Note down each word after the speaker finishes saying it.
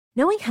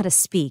Knowing how to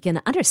speak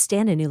and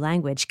understand a new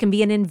language can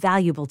be an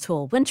invaluable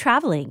tool when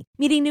traveling,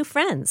 meeting new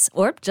friends,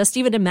 or just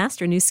even to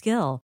master a new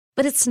skill.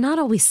 But it's not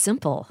always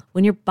simple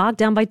when you're bogged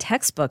down by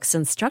textbooks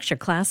and structured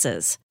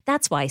classes.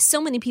 That's why so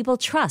many people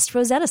trust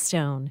Rosetta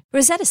Stone.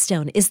 Rosetta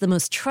Stone is the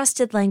most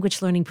trusted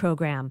language learning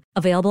program,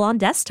 available on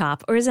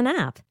desktop or as an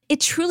app. It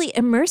truly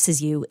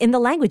immerses you in the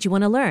language you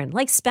want to learn,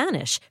 like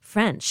Spanish,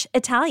 French,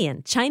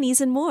 Italian,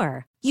 Chinese, and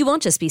more. You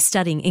won't just be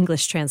studying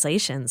English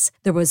translations.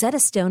 The Rosetta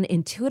Stone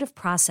intuitive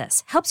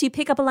process helps you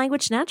pick up a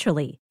language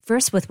naturally,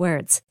 first with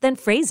words, then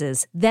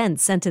phrases, then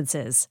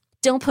sentences.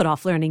 Don't put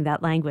off learning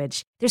that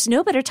language. There's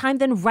no better time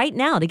than right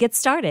now to get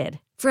started.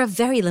 For a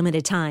very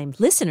limited time,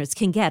 listeners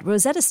can get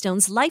Rosetta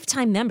Stone's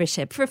lifetime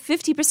membership for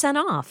 50%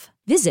 off.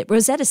 Visit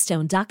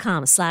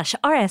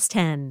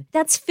rosettastone.com/rs10.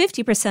 That's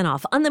 50%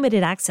 off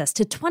unlimited access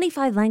to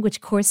 25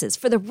 language courses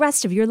for the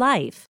rest of your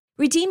life.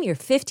 Redeem your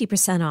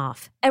 50%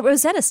 off at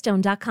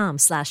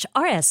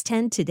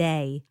rosettastone.com/rs10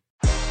 today.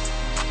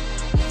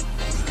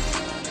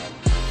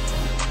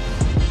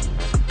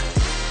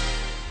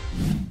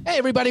 Hey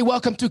everybody,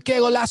 welcome to Que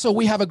Golazo.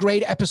 We have a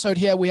great episode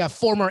here. We have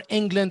former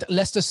England,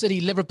 Leicester City,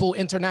 Liverpool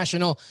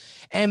international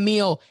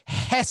Emile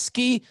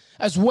Heskey,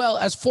 as well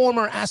as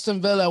former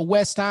Aston Villa,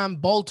 West Ham,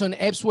 Bolton,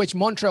 Ipswich,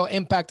 Montreal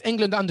Impact,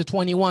 England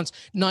under-21s,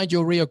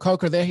 Nigel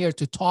Reo-Coker. They're here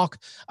to talk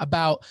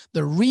about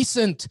the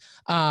recent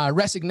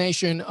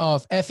resignation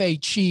of FA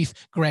chief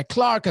Greg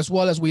Clark, as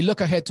well as we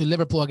look ahead to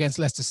Liverpool against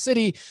Leicester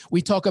City.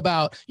 We talk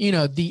about,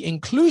 the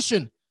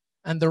inclusion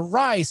and the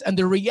rise and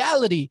the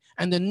reality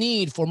and the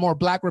need for more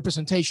Black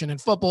representation in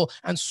football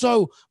and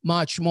so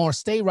much more.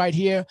 Stay right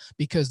here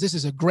because this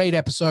is a great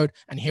episode,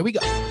 and here we go.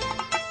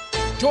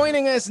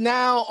 Joining us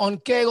now on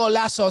Que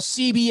Golazo,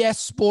 CBS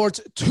Sports,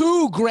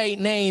 two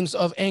great names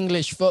of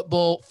English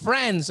football,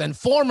 friends and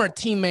former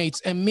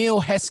teammates,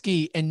 Emile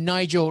Heskey and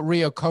Nigel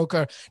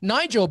Reo-Coker.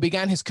 Nigel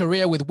began his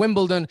career with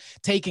Wimbledon,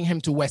 taking him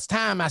to West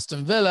Ham,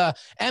 Aston Villa,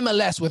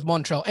 MLS with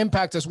Montreal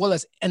Impact, as well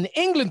as an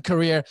England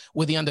career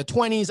with the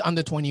under-20s,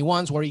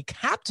 under-21s, where he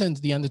captained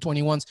the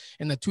under-21s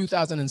in the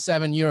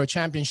 2007 Euro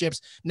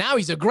Championships. Now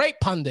he's a great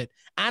pundit,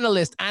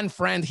 analyst, and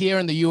friend here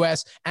in the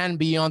US and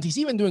beyond. He's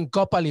even doing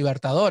Copa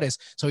Libertadores,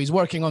 so he's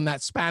working on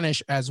that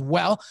Spanish as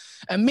well.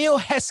 Emile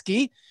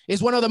Heskey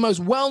is one of the most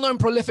well-known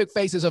prolific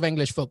faces of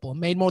English football,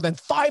 made more than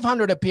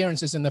 500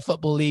 appearances in the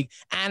Football League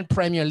and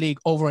Premier League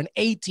over an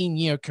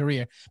 18-year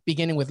career,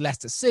 beginning with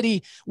Leicester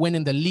City,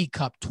 winning the League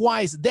Cup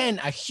twice, then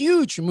a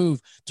huge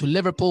move to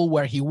Liverpool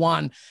where he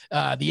won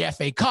the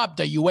FA Cup,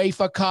 the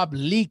UEFA Cup,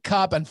 League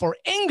Cup, and for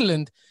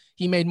England,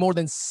 he made more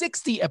than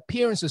 60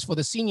 appearances for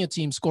the senior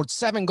team, scored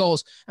 7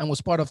 goals, and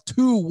was part of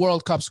 2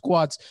 World Cup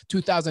squads,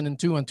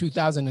 2002 and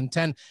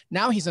 2010.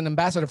 Now he's an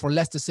ambassador for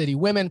Leicester City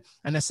Women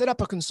and has set up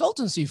a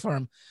consultancy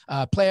firm,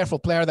 Player for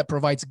Player, that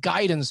provides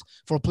guidance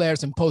for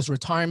players in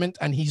post-retirement.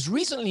 And he's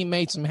recently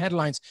made some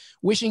headlines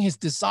wishing his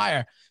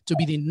desire to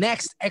be the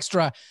next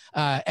extra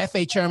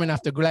FA chairman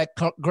after Greg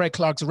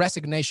Clark's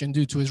resignation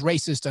due to his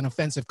racist and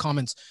offensive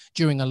comments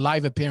during a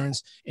live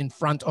appearance in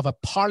front of a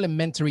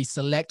parliamentary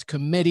select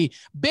committee.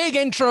 Big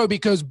intro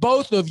because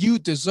both of you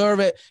deserve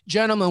it.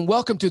 Gentlemen,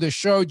 welcome to the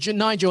show.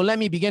 Nigel, let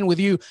me begin with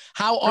you.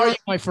 How are you,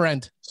 my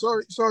friend?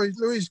 Sorry,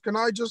 Luis, can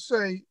I just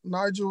say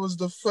Nigel was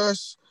the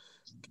first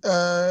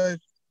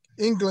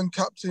England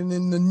captain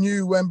in the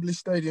new Wembley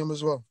Stadium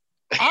as well.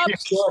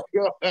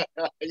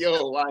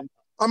 You're one.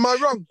 Am I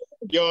wrong?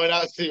 You're an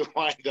absolute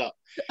wind-up.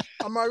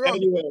 Am I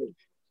wrong?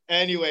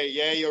 Anyway,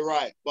 yeah, you're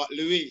right. But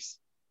Luis,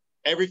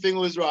 everything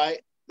was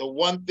right. The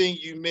one thing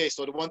you missed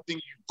or the one thing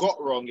you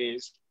got wrong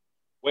is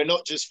we're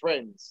not just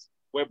friends.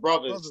 We're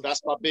brothers.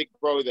 That's my big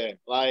bro there.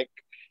 Like,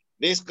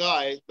 this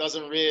guy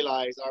doesn't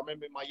realize. I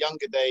remember in my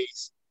younger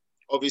days,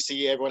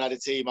 obviously everyone had a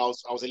team. I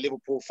was a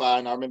Liverpool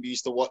fan. I remember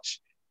used to watch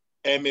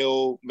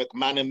Emile,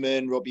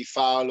 McManaman, Robbie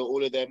Fowler,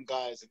 all of them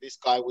guys. And this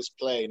guy was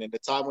playing. And the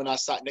time when I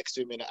sat next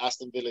to him in the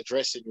Aston Villa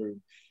dressing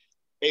room,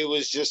 it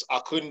was just, I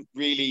couldn't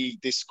really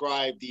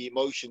describe the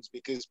emotions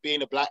because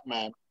being a Black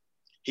man,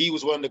 he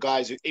was one of the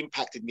guys who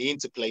impacted me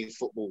into playing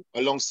football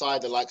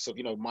alongside the likes of,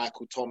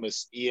 Michael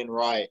Thomas, Ian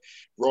Wright,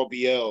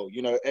 Robbie Earle.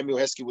 Emile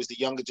Heskey was the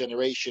younger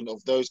generation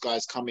of those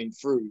guys coming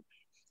through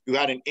who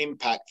had an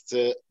impact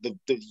to a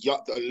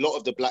lot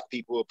of the Black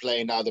people who are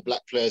playing now, the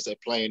Black players that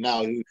are playing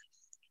now, who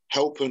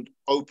helped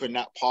open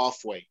that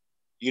pathway,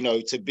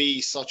 to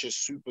be such a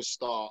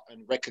superstar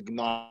and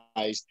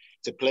recognized,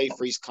 to play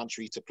for his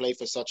country, to play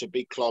for such a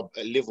big club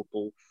at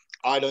Liverpool.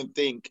 I don't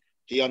think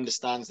he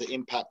understands the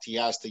impact he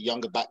has to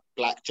younger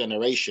Black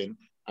generation.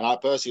 And I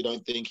personally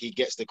don't think he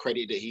gets the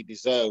credit that he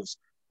deserves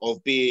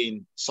of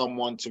being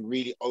someone to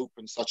really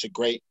open such a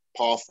great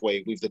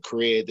pathway with the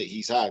career that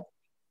he's had.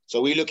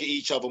 So we look at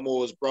each other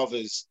more as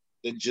brothers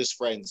than just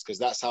friends, because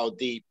that's how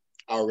deep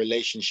our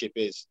relationship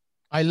is.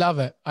 I love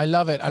it.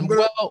 And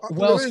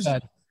well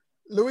said.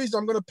 Luis,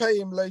 I'm going to pay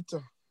him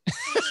later.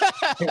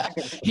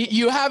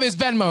 You have his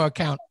Venmo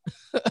account.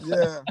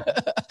 Yeah.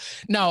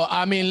 No,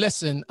 I mean,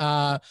 listen,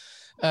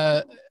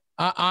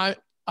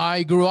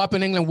 I grew up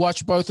in England,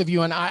 watched both of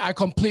you, and I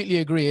completely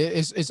agree.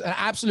 It's an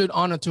absolute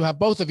honor to have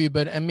both of you,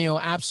 but Emile,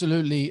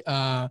 absolutely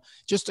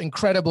just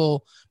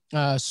incredible.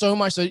 So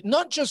much, so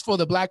not just for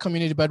the Black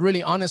community, but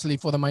really honestly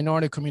for the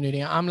minority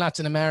community. I'm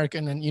Latin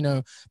American, and, you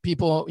know,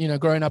 people, you know,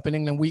 growing up in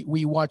England,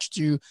 we watched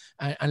you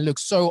and look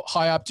so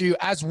high up to you,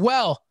 as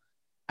well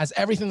as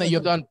everything that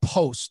you've done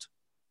post.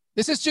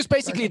 This is just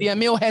basically the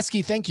Emile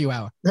Heskey thank you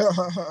hour.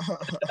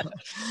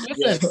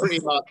 Yeah, pretty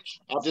much.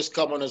 I've just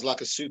come on as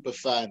like a super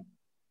fan.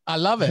 I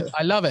love it.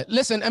 I love it.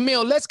 Listen,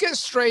 Emile, let's get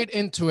straight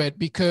into it,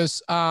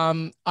 because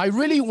I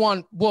really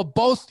want, well,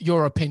 both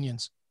your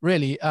opinions,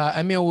 really.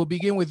 Emile, we'll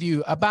begin with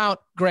you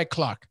about Greg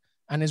Clark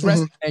and his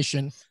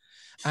resignation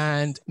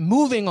and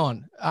moving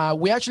on.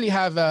 We actually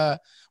have,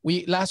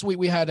 last week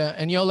we had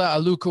Eniola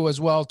Aluko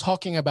as well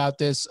talking about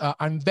this.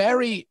 I'm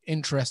very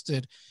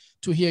interested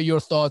to hear your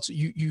thoughts.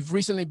 You've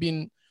recently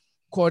been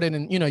quoted,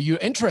 and, you know, you're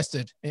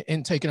interested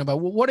in taking about.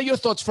 What are your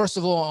thoughts, first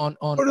of all,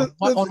 on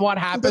what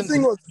happened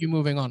and you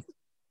moving on?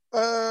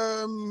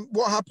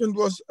 What happened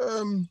was,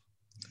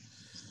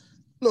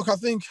 look, I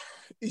think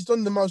he's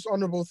done the most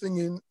honourable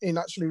thing in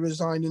actually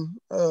resigning.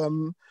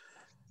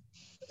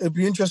 It'd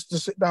be interesting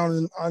to sit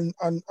down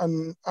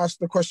and ask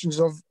the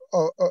questions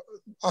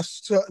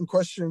ask certain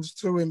questions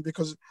to him,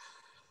 because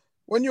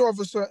when you're of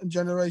a certain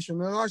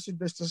generation, and I said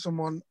this to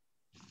someone,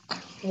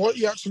 what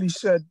he actually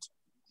said,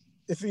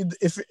 if he'd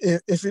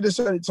have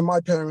said it to my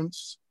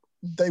parents,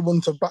 they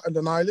wouldn't have batted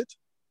an eyelid,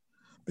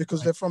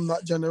 because they're from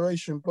that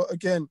generation. But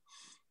again,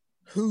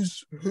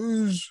 who's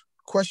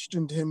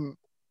questioned him?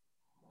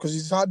 Because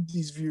he's had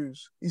these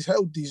views, he's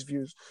held these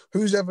views.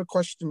 Who's ever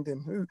questioned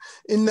him? Who,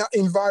 in that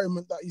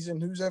environment that he's in,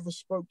 who's ever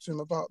spoke to him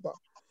about that?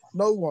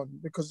 No one,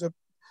 because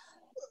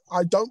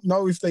I don't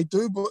know if they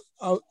do, but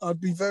I'd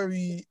be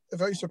very,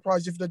 very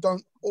surprised if they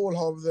don't all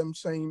have them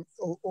same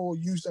or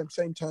use them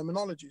same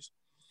terminologies.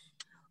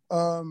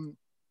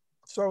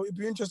 So it'd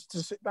be interesting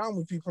to sit down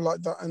with people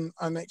like that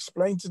and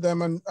explain to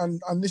them.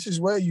 And this is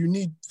where you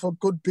need, for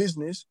good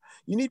business,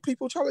 you need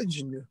people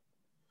challenging you.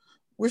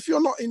 If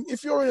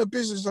you're in a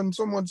business and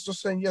someone's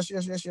just saying yes,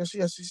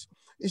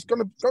 it's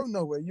going to go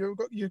nowhere.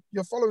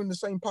 You're following the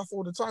same path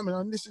all the time, and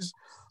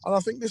I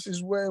think this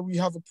is where we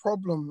have a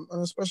problem,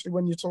 and especially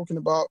when you're talking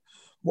about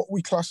what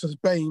we class as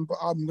BAME, but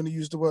I'm going to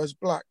use the words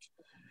Black.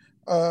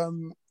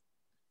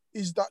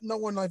 Is that no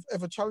one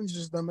ever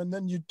challenges them, and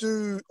then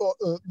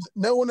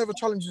no one ever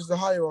challenges the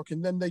hierarchy,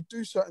 and then they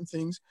do certain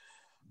things,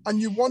 and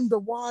you wonder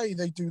why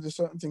they do the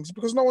certain things,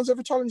 because no one's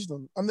ever challenged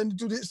them, and then you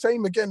do the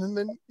same again, and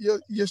then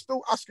you're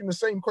still asking the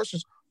same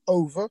questions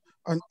over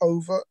and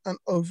over and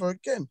over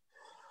again.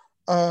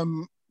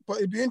 But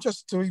it'd be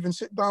interesting to even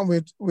sit down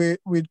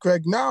with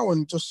Greg now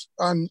and just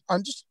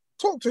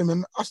talk to him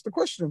and ask the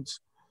questions.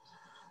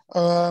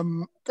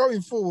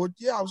 Going forward,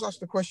 I was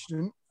asked the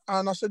question,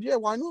 and I said,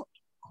 why not?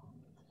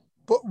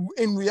 But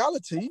in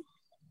reality,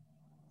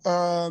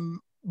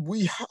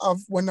 we have,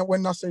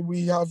 when I say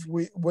we have,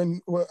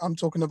 when I'm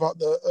talking about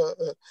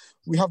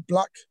we have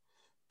Black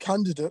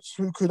candidates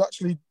who could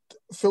actually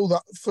fill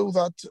that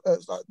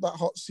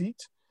hot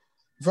seat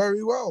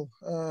very well.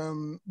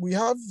 We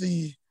have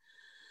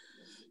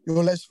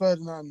your Les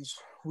Ferdinands,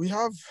 we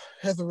have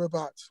Heather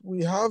Rabat,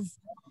 we have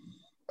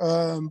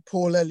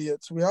Paul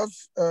Elliott, we have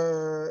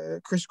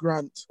Chris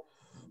Grant,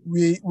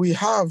 we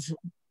have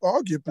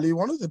arguably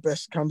one of the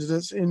best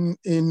candidates in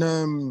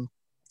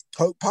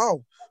Hope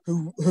Powell,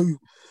 who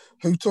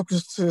took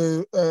us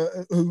to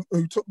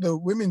who took the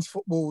women's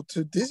football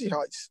to dizzy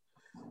heights.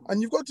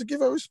 And you've got to give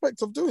her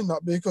respect of doing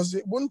that, because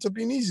it wouldn't have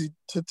been easy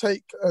to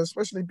take,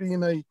 especially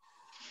being a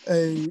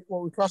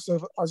what we class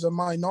as a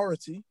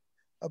minority,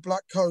 a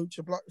Black coach,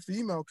 a Black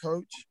female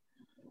coach,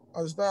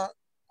 as that,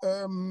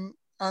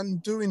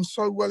 and doing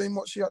so well in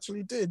what she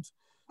actually did.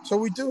 So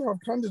we do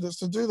have candidates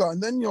to do that,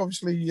 and then you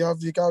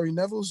have your Gary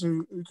Nevilles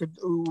who could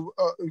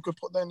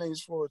put their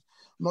names forward.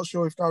 I'm not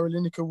sure if Gary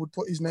Lineker would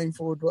put his name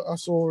forward, but I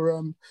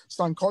saw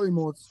Stan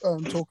Collymore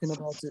talking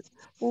about it.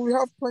 Well, we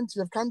have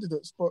plenty of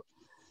candidates, but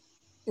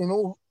in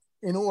all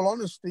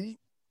honesty,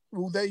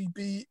 will they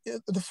be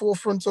at the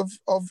forefront of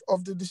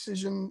the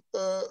decision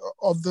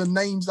of the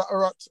names that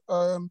are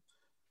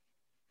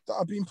that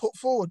are being put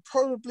forward?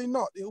 Probably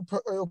not.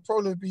 It'll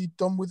probably be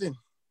done within.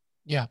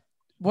 Yeah.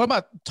 What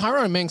about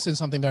Tyrone Mings said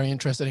something very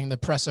interesting in the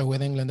presser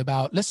with England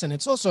about, listen,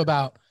 it's also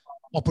about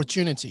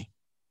opportunity.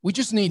 We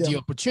just need the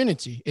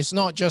opportunity. It's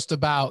not just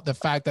about the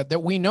fact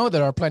that we know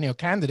there are plenty of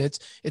candidates.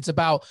 It's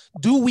about,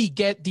 do we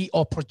get the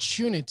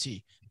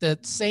opportunity, the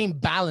same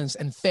balance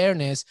and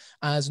fairness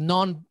as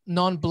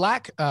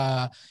non-Black,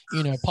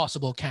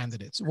 possible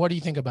candidates? What do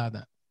you think about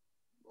that?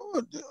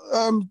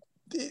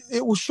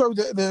 It will show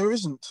that there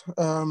isn't.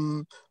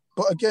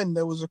 But again,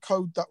 there was a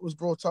code that was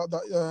brought out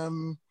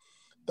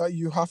that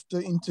you have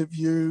to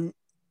interview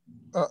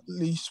at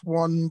least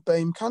one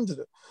BAME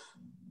candidate.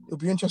 It'll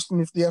be interesting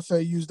if the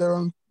FA use their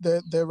own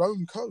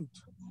code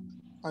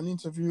and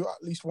interview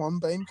at least one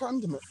BAME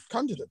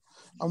candidate,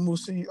 and we'll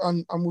see,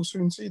 and we'll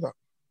soon see that.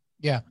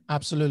 Yeah,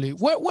 absolutely.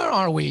 Where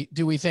are we,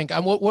 do we think?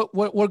 And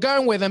we're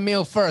going with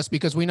Emile first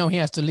because we know he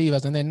has to leave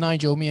us. And then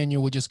Nigel, me and you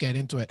will just get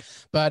into it.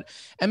 But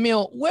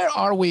Emile, where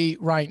are we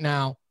right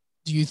now,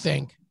 do you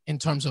think, in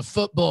terms of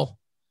football,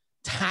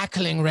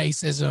 tackling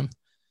racism,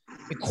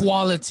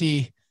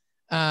 equality?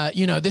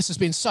 This has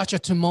been such a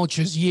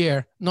tumultuous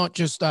year, not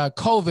just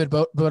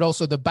COVID, but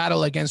also the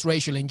battle against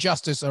racial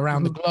injustice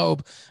around the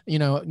globe.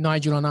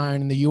 Nigel and I are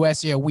in the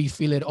US here. We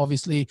feel it,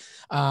 obviously.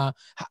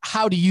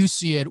 How do you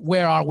see it?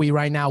 Where are we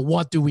right now?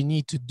 What do we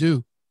need to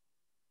do?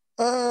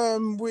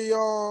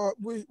 We're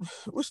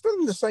still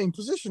in the same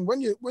position. When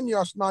you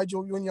ask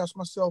Nigel, when you ask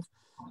myself,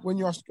 when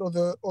you ask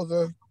other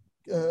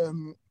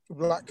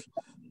black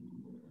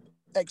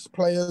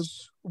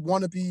ex-players,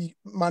 wannabe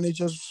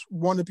managers,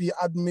 wannabe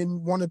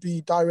admin,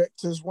 wannabe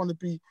directors,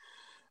 wannabe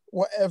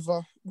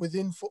whatever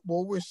within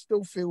football, we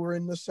still feel we're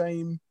in the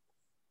same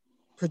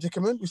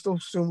predicament. We still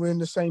feel we're in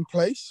the same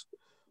place.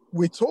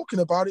 We're talking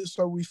about it,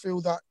 so we feel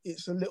that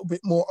it's a little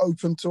bit more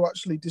open to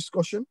actually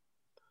discussion.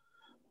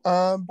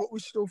 But we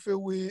still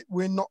feel we're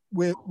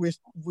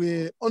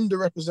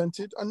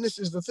underrepresented, and this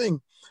is the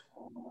thing.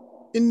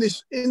 In the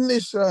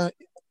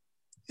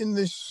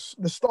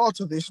start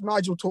of this,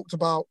 Nigel talked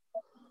about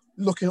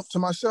looking up to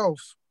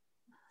myself.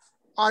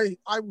 I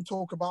will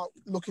talk about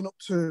looking up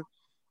to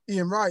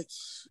Ian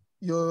Wrights,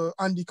 your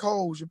Andy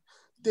Coles.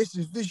 This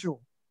is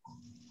visual.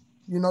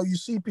 You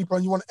see people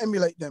and you want to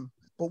emulate them.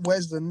 But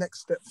where's the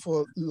next step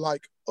for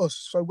like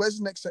us? So where's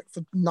the next step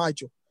for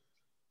Nigel?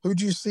 Who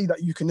do you see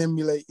that you can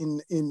emulate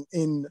in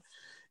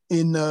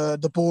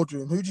the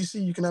boardroom? Who do you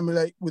see you can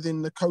emulate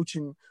within the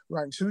coaching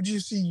ranks? Who do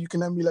you see you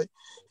can emulate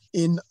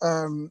we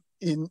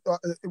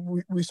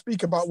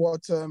speak about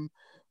what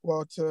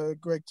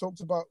Greg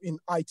talked about in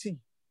IT.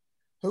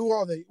 Who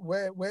are they?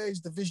 Where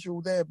is the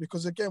visual there?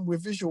 Because again, we're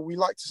visual. We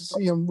like to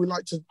see them. We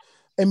like to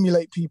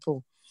emulate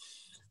people,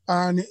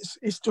 and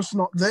it's just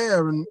not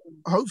there. And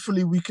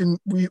hopefully,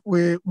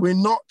 we're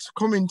not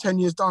coming 10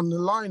 years down the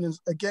line and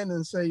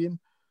saying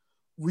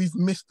we've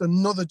missed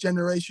another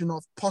generation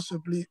of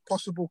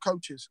possible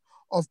coaches,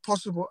 of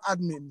possible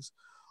admins,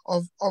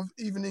 of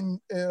even in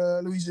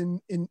Louise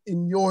in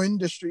your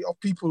industry, of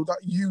people that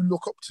you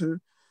look up to,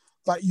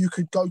 that you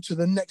could go to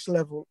the next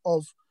level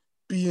of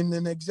being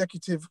an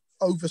executive,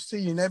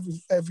 overseeing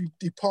every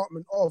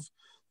department of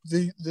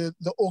the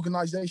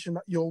organization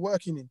that you're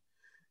working in.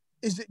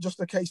 Is it just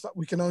a case that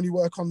we can only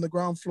work on the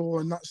ground floor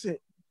and that's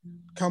it?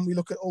 Can we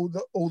look at all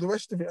the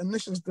rest of it? And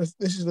this is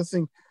the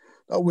thing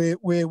that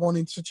we're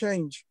wanting to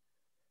change.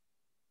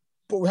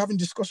 But we're having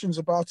discussions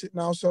about it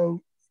now,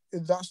 so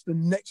that's the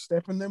next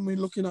step, and then we're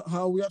looking at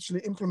how we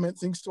actually implement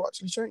things to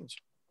actually change.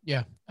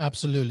 Yeah,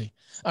 absolutely.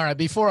 All right,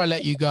 before I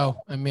let you go,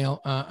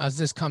 Emile, as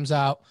this comes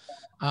out,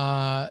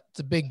 it's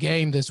a big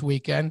game this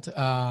weekend.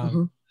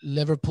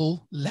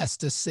 Liverpool,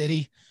 Leicester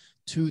City,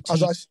 two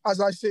teams.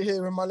 As I sit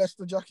here in my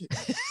Leicester jacket.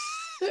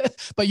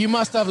 But you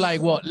must have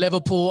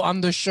Liverpool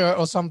undershirt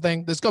or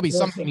something. There's got to be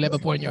something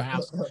Liverpool in your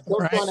house.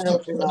 Right? Trying to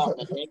help him out,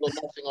 man. He ain't got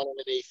nothing on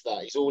underneath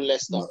that. He's all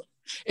Leicester.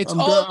 It's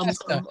all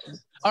Leicester.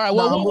 All right.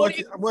 Well, I'm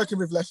working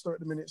with Leicester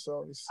at the minute,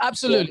 so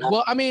absolutely. Yeah,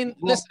 well, I mean,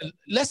 listen,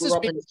 Leicester's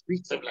up in the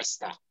streets of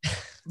Leicester.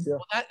 Yeah.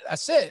 Well,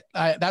 that's it.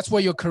 That's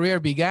where your career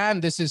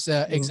began. This is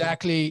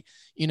exactly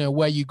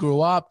where you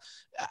grew up.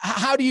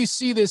 How do you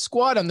see this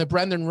squad under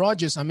Brendan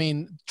Rodgers? I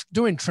mean,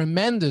 doing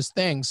tremendous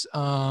things.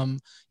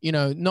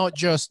 Not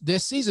just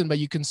this season, but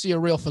you can see a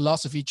real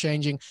philosophy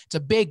changing. It's a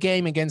big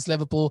game against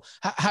Liverpool.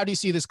 How do you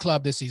see this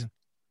club this season?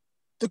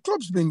 The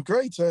club's been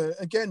great.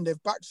 Again,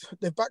 they've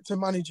backed a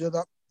manager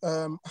that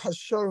has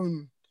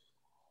shown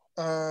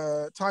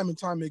time and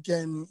time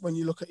again, when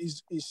you look at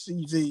his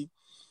CV,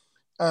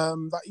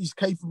 that he's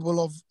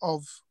capable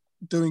of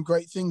doing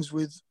great things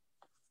with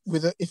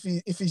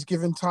if he's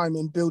given time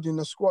and building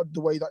a squad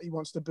the way that he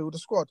wants to build a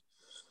squad.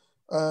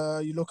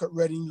 You look at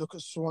Reading, look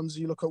at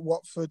Swansea, look at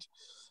Watford,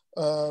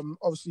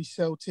 obviously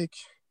Celtic,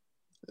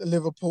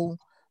 Liverpool,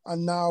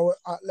 and now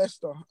at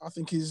Leicester. I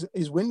think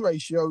his win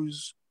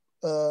ratio's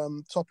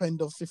top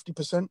end of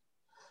 50%,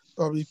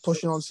 probably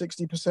pushing on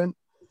 60%.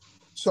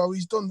 So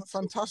he's done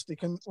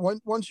fantastic. And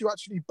once you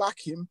actually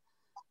back him,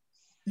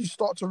 you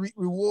start to reap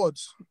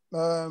rewards.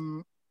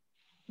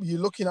 You're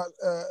looking at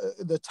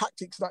the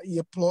tactics that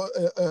he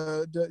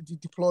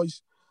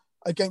deploys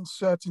against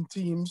certain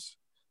teams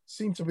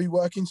seem to be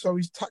working. So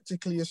he's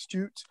tactically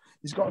astute.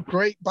 He's got a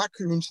great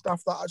backroom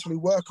staff that actually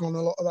work on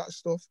a lot of that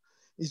stuff.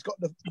 He's got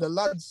the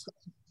lads.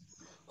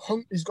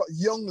 He's got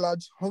young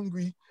lads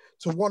hungry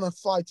to want to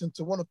fight and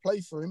to want to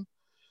play for him.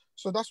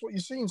 So that's what you're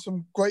seeing,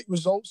 some great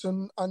results,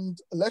 and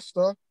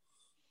Leicester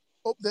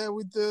up there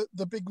with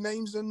the big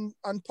names and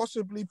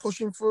possibly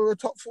pushing for a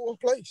top 4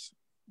 place.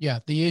 Yeah,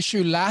 the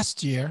issue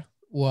last year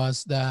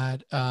was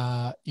that,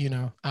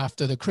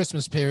 after the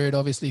Christmas period,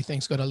 obviously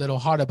things got a little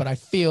harder, but I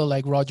feel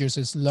like Rodgers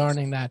is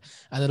learning that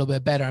a little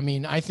bit better. I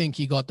mean, I think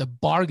he got the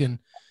bargain,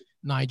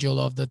 Nigel,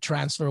 of the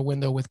transfer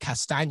window with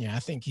Castagna. I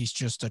think he's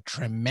just a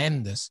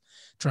tremendous,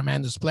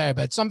 tremendous player.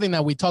 But something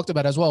that we talked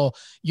about as well,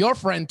 your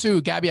friend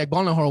too, Gabby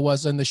Agbonlahor,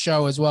 was in the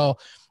show as well.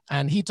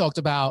 And he talked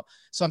about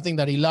something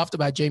that he loved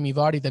about Jamie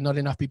Vardy that not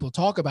enough people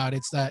talk about.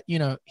 It's that, you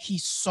know,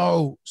 he's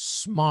so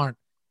smart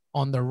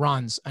on the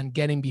runs and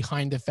getting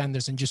behind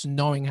defenders and just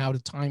knowing how to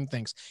time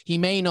things. He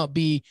may not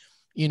be,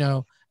 you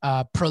know,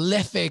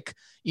 prolific,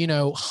 you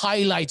know,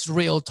 highlights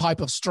reel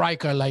type of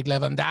striker like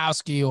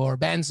Lewandowski or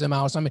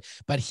Benzema or something,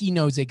 but he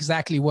knows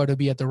exactly where to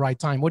be at the right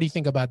time. What do you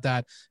think about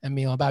that,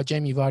 Emile, about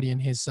Jamie Vardy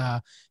and his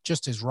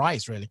just his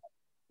rise, really?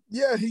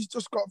 Yeah, he's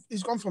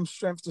gone from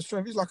strength to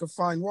strength. He's like a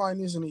fine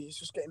wine, isn't he? He's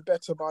just getting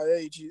better by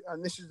age.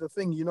 And this is the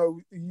thing, you know,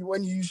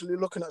 when you're usually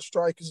looking at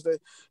strikers,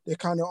 they're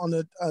kind of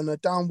on a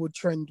downward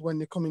trend when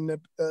they're coming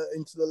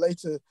into the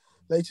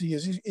later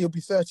years. He'll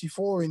be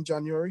 34 in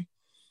January.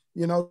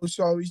 You know,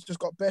 so he's just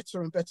got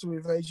better and better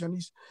with age, and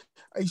he's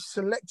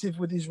selective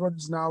with his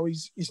runs now.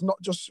 He's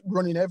not just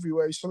running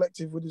everywhere. He's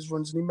selective with his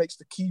runs, and he makes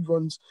the key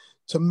runs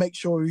to make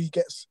sure he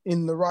gets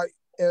in the right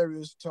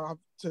areas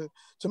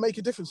to make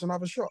a difference and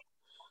have a shot.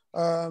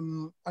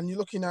 And you're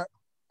looking at,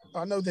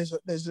 I know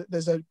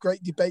there's a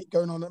great debate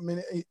going on at the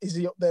minute. Is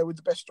he up there with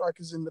the best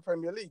strikers in the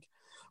Premier League?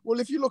 Well,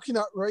 if you're looking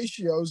at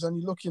ratios and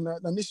you're looking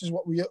at, and this is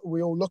what we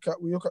all look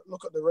at. We look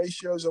at the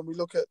ratios, and we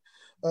look at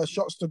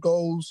shots to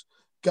goals.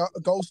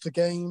 Goals to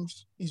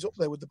games, he's up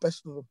there with the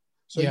best of them.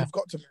 So yeah.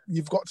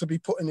 you've got to be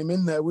putting him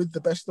in there with the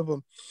best of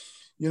them.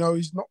 You know,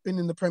 he's not been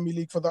in the Premier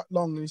League for that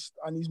long,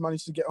 and he's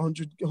managed to get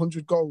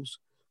 100 goals,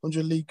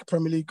 100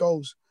 Premier League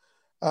goals.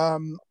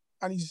 And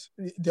he's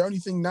the only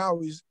thing now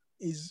is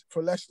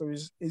for Leicester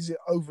is it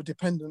over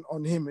dependent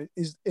on him?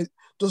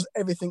 Does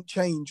everything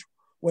change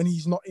when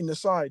he's not in the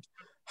side?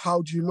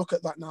 How do you look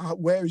at that now?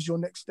 Where is your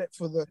next step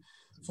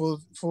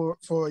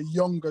for a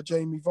younger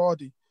Jamie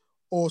Vardy?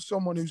 Or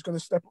someone who's going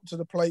to step up to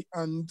the plate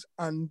and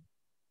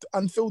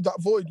fill that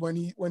void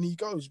when he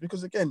goes,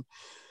 because again,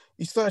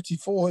 he's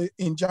 34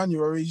 in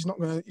January. He's not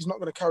going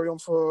to carry on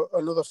for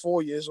another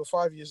 4 years or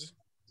 5 years.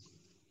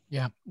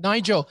 Yeah,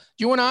 Nigel, do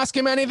you want to ask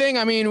him anything?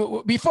 I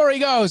mean, before he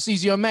goes,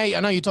 he's your mate. I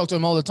know you talk to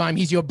him all the time.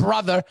 He's your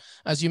brother,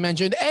 as you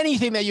mentioned.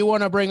 Anything that you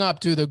want to bring up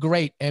to the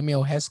great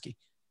Emile Heskey?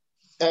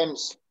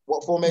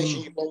 What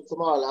formation you playing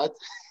tomorrow, lad?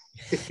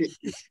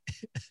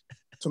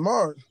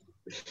 Tomorrow.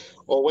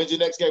 Or when's your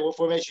next game? What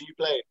formation you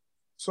playing?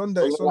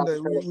 Sunday.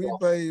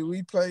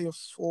 We play a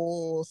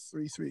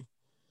 4-3-3.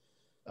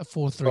 A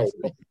 4-3.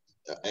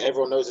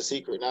 Everyone knows the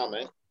secret now,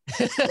 man.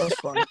 That's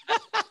fine.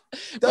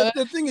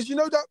 The thing is, you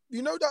know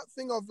that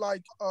thing of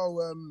like,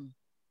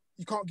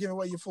 you can't give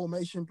away your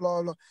formation,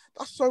 blah blah.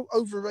 That's so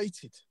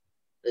overrated.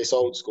 It's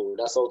old school.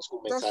 That's old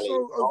school mentality.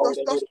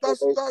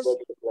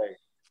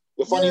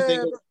 The funny thing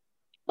is,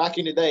 back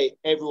in the day,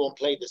 everyone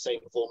played the same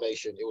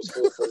formation. It was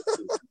 4-4-2.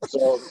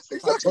 So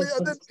exactly,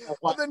 and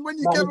then when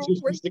you give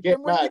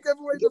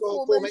away the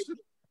formation,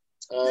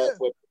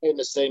 we're playing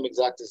the same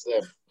exact as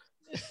them.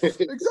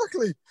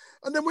 Exactly,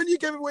 and then when you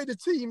give away the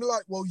team,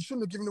 like, well, you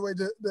shouldn't have given away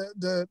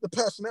the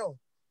personnel.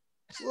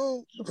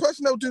 Well, the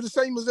personnel do the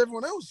same as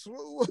everyone else.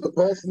 The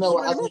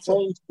personnel hasn't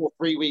changed for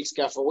 3 weeks,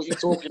 Gaffer. What are you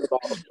talking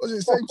about? Was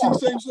it same team,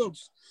 same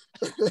subs?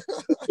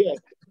 Yeah.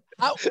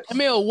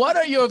 Emile, what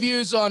are your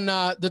views on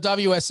the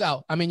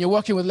WSL? I mean, you're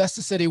working with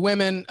Leicester City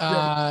Women.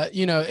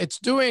 You know, it's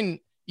doing,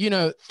 you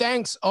know,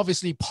 thanks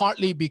obviously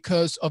partly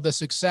because of the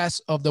success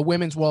of the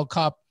Women's World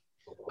Cup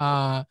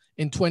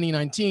in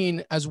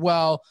 2019 as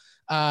well.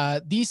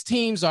 These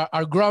teams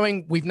are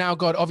growing. We've now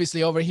got,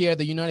 obviously, over here,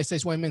 the United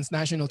States Women's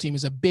National Team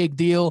is a big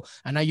deal.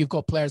 And now you've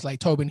got players like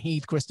Tobin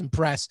Heath, Kristen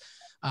Press,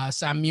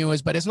 Sam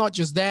Mewers. But it's not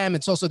just them.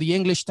 It's also the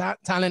English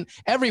talent.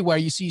 Everywhere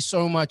you see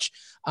so much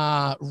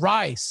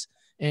rise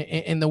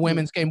in the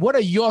women's game. What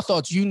are your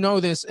thoughts? You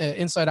know this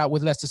inside out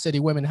with Leicester City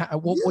Women.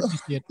 What do you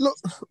see it? Look,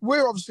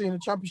 we're obviously in the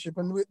championship,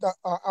 and with that,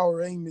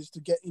 our aim is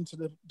to get into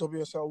the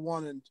WSL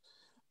 1. And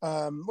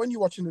when you're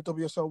watching the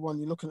WSL 1,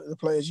 you're looking at the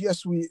players.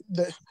 Yes,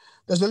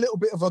 there's a little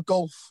bit of a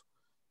gulf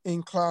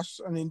in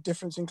class and in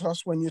difference in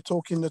class when you're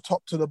talking the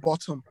top to the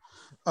bottom.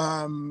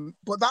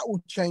 But that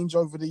will change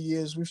over the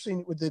years. We've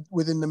seen it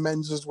within the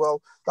men's as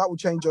well. That will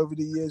change over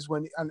the years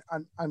when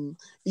and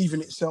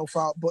even itself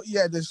out. But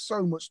yeah, there's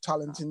so much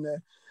talent in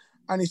there.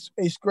 And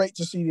it's great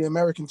to see the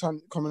American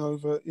talent coming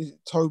over.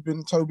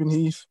 Tobin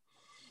Heath.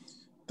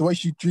 The way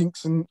she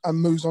drinks and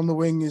moves on the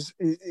wing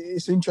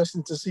it's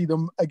interesting to see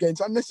them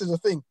against. And this is the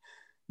thing.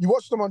 You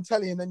watch them on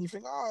telly and then you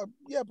think,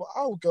 yeah, but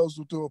our girls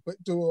will do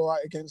all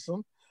right against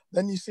them.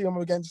 Then you see them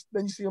in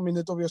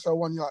the WSL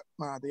 1. You're like,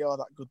 man, they are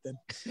that good then.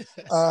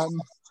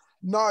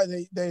 No,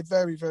 they're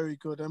very, very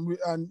good.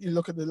 And you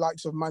look at the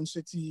likes of Man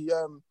City,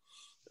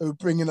 who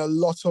bring in a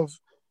lot of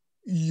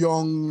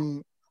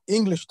young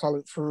English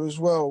talent through as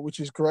well, which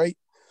is great.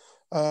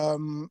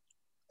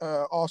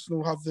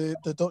 Arsenal have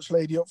the Dutch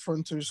lady up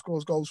front who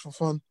scores goals for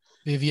fun.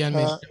 Vivienne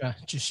Miedema,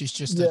 she's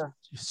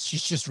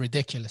just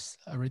ridiculous.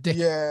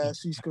 Yeah,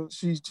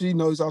 she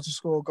knows how to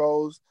score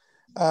goals.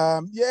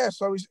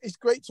 So it's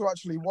great to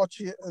actually watch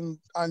it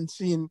and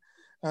seeing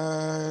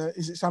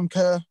is it Sam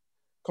Kerr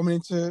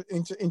coming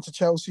into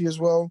Chelsea as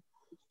well,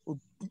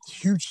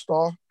 huge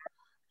star,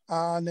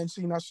 and then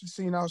seeing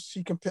how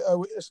she can pit her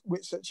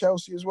wits at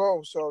Chelsea as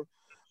well. So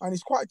and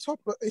it's quite tough,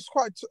 but it's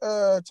quite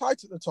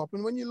tight at the top.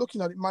 And when you're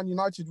looking at it, Man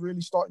United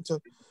really starting to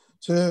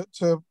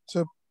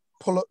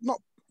pull up,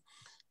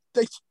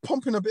 they're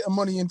pumping a bit of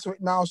money into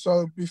it now.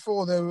 So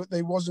before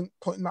they wasn't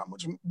putting that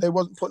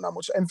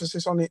much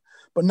emphasis on it,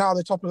 but now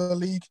they're top of the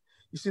league.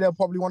 You see, they'll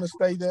probably want to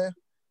stay there,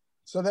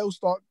 so they'll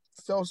start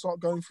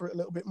going for it a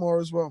little bit more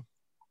as well.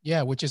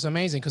 Yeah, which is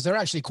amazing because they're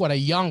actually quite a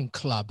young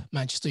club,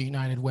 Manchester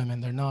United women.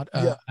 They're not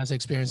as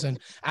experienced. And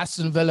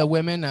Aston Villa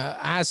women,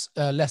 as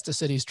Leicester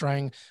City's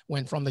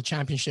went from the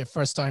Championship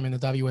first time in the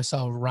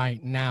WSL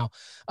right now.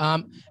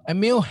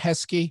 Emile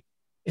Heskey,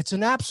 it's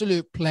an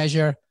absolute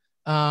pleasure.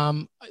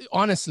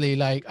 Honestly,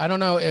 like, I don't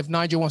know if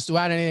Nigel wants to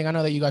add anything. I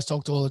know that you guys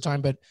talk to all the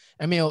time, but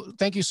Emile,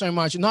 thank you so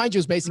much.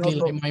 Nigel's basically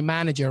like my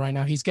manager right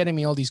now. He's getting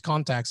me all these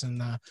contacts,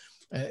 and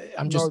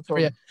I'm just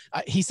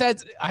he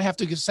said I have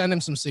to send him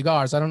some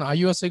cigars. I don't know. Are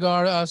you a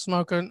cigar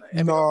smoker?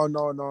 No.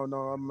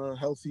 I'm a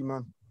healthy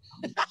man.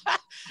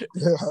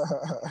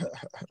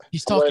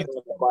 He's talking. I'm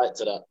not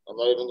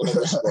even going to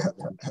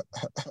respond.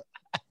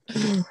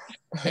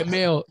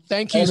 Emile,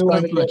 thank you so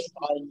much.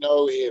 I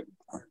know him.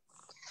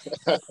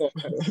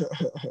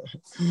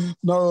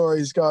 No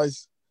worries,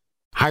 guys.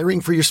 Hiring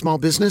for your small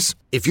business?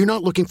 If you're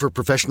not looking for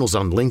professionals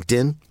on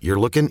LinkedIn, you're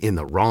looking in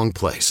the wrong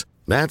place.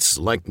 That's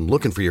like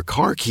looking for your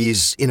car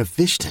keys in a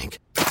fish tank.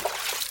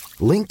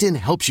 LinkedIn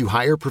helps you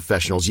hire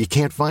professionals you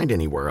can't find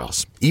anywhere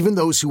else, even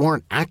those who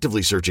aren't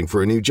actively searching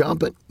for a new job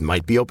but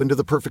might be open to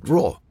the perfect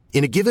role.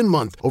 In a given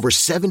month, over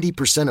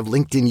 70% of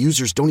LinkedIn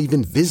users don't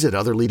even visit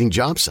other leading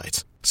job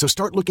sites. So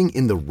start looking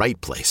in the right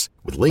place.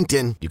 With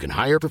LinkedIn, you can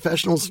hire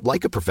professionals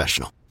like a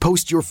professional.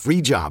 Post your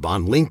free job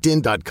on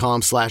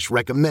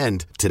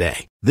linkedin.com/recommend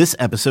today. This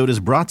episode is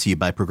brought to you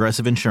by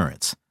Progressive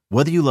Insurance.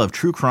 Whether you love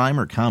true crime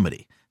or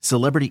comedy,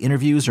 celebrity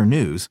interviews or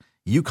news,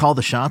 you call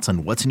the shots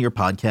on what's in your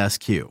podcast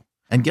queue.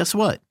 And guess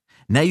what?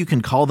 Now you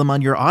can call them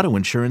on your auto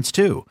insurance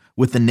too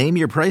with the Name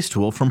Your Price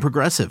tool from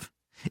Progressive.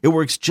 It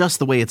works just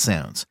the way it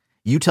sounds.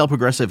 You tell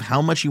Progressive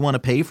how much you want to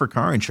pay for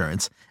car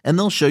insurance, and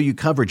they'll show you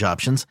coverage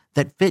options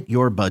that fit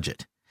your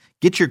budget.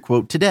 Get your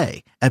quote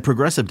today at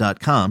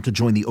Progressive.com to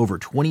join the over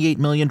 28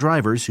 million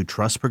drivers who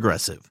trust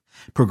Progressive.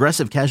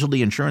 Progressive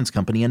Casualty Insurance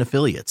Company and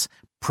Affiliates.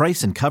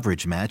 Price and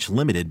coverage match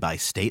limited by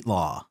state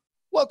law.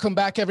 Welcome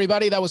back,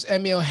 everybody. That was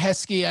Emile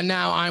Heskey, and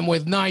now I'm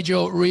with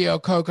Nigel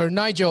Reo-Coker.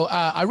 Nigel,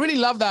 I really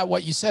love that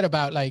what you said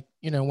about, like,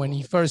 you know, when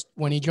he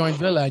joined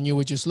Villa, and you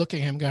were just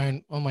looking at him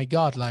going, "Oh my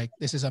God, like,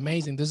 this is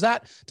amazing." Does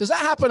that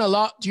happen a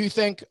lot? Do you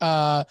think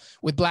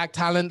with black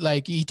talent?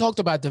 Like, he talked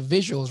about the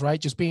visuals, right?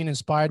 Just being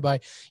inspired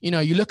by, you know,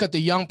 you look at the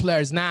young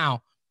players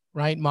now,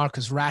 right?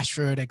 Marcus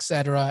Rashford,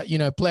 etc. You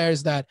know,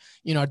 players that,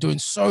 you know, are doing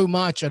so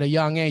much at a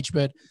young age,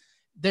 but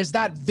there's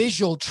that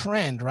visual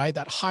trend, right?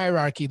 That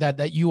hierarchy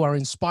that you are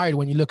inspired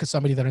when you look at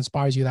somebody that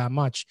inspires you that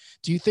much.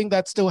 Do you think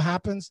that still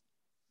happens?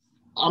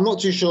 I'm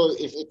not too sure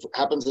if it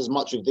happens as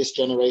much with this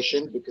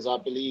generation, because I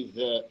believe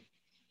that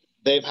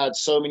they've had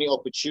so many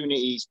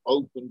opportunities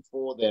open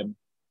for them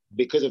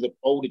because of the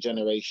older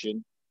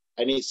generation.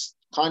 And it's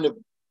kind of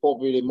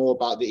probably more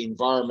about the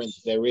environment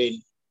they're in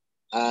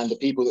and the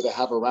people that they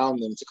have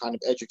around them to kind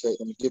of educate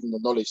them and give them the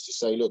knowledge to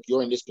say, look,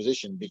 you're in this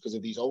position because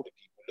of these older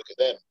people. Look at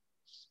them.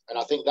 And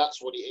I think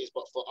that's what it is.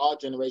 But for our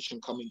generation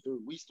coming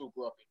through, we still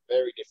grew up in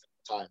very different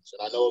times.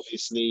 And I know,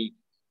 obviously,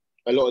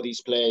 a lot of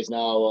these players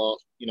now are,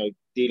 you know,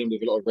 dealing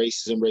with a lot of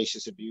racism,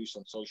 racist abuse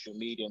on social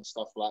media and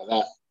stuff like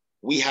that.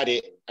 We had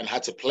it and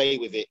had to play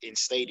with it in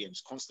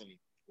stadiums constantly.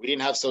 We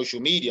didn't have social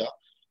media,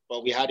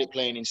 but we had it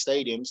playing in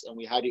stadiums, and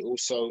we had it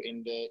also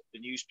in the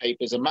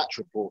newspapers and match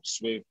reports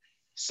with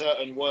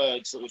certain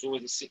words that was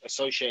always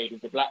associated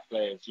with the black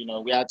players. You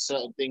know, we had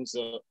certain things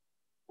that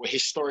were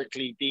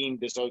historically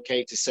deemed as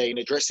okay to say in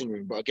a dressing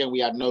room. But again, we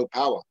had no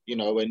power, you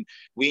know, and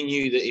we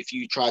knew that if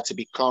you tried to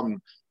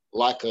become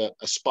like a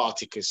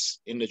Spartacus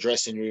in the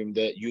dressing room,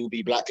 that you'll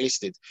be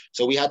blacklisted.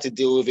 So we had to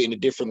deal with it in a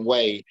different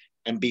way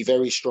and be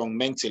very strong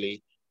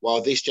mentally,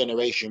 while this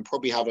generation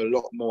probably have a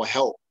lot more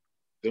help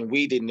than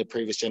we did in the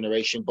previous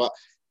generation. But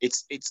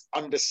it's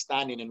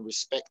understanding and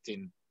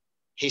respecting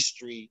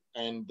history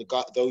and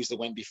those that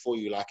went before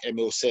you. Like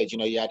Emile said, you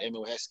know, you had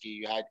Emile Heskey,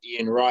 you had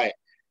Ian Wright,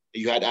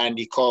 you had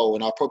Andy Cole,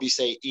 and I'll probably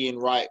say Ian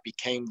Wright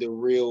became the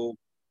real,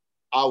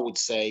 I would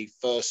say,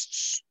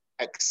 first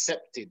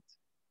accepted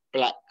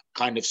black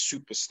kind of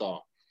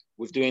superstar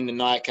with doing the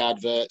Nike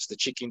adverts, the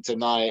Chicken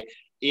Tonight.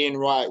 Ian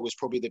Wright was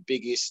probably the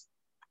biggest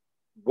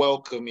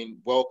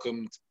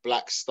welcomed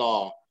black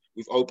star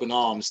with open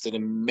arms to the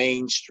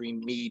mainstream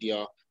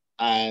media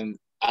and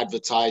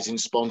advertising,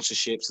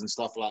 sponsorships and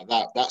stuff like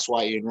that. That's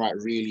why Ian Wright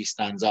really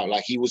stands out.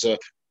 Like, he was a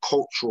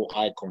cultural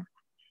icon.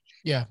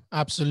 Yeah,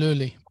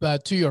 absolutely.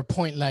 But to your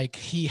point, like,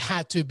 he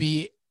had to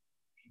be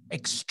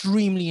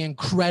extremely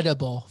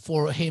incredible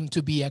for him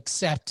to be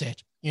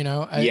accepted. You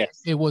know,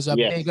 yes. It was a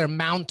bigger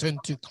mountain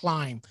to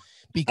climb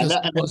because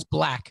he was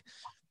black.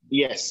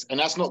 Yes, and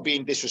that's not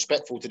being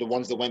disrespectful to the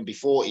ones that went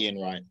before Ian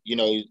Wright. You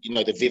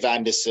know, the Viv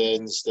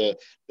Andersons, the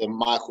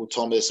Michael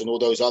Thomas, and all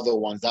those other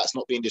ones. That's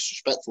not being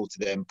disrespectful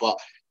to them, but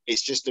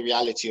it's just the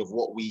reality of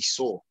what we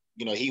saw.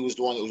 You know, he was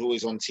the one that was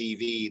always on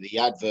TV, the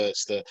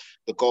adverts, the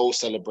goal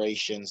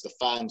celebrations, the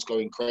fans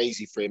going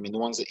crazy for him, and the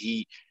ones that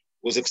he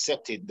was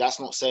accepted. That's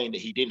not saying that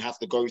he didn't have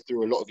to go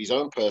through a lot of his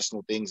own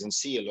personal things and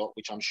see a lot,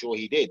 which I'm sure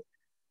he did.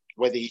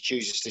 Whether he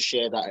chooses to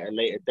share that at a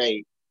later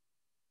date,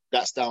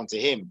 that's down to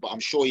him. But I'm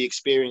sure he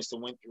experienced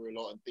and went through a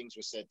lot, and things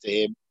were said to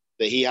him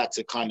that he had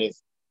to kind of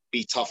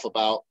be tough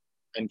about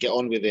and get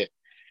on with it.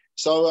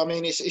 So, I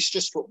mean, it's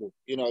just football.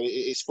 You know,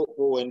 it's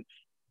football. And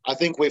I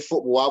think with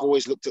football, I've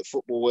always looked at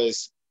football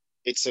as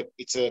it's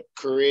a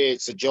career,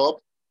 it's a job,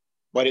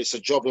 but it's a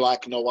job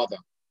like no other.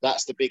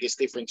 That's the biggest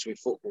difference with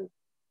football.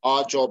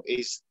 Our job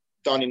is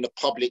done in the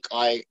public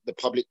eye, the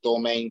public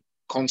domain,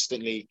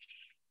 constantly.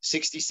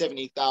 60,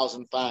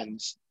 70,000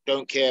 fans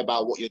don't care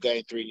about what you're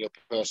going through in your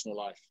personal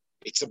life.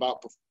 It's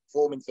about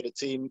performing for the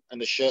team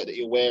and the shirt that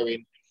you're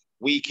wearing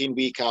week in,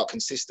 week out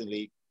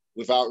consistently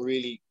without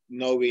really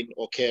knowing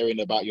or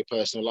caring about your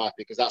personal life,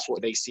 because that's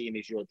what they see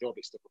as your job.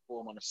 It's to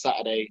perform on a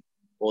Saturday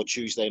or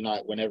Tuesday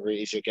night, whenever it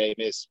is your game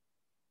is.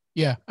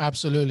 Yeah,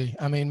 absolutely.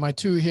 I mean, my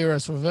two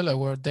heroes for Villa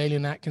were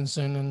Dalian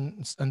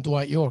Atkinson and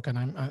Dwight Yorke,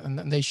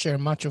 and they share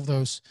much of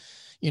those,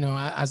 you know,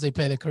 as they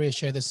play their career,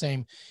 share the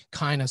same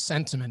kind of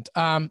sentiment.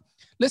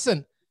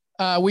 Listen,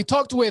 we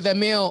talked with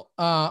Emile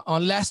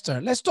on Leicester.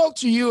 Let's talk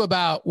to you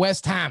about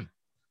West Ham.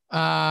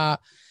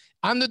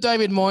 Under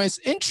David Moyes,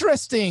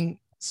 interesting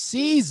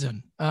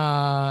season,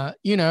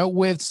 you know,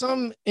 with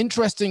some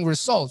interesting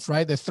results,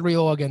 right? The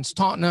 3-0 against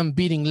Tottenham,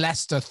 beating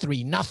Leicester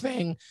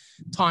 3-0,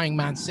 tying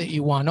Man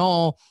City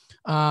 1-0.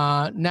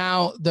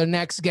 Now the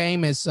next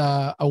game is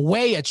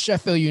away at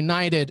Sheffield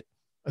United,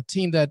 a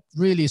team that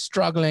really is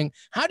struggling.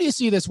 How do you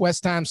see this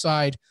West Ham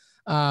side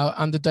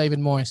under David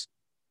Moyes?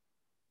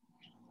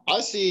 I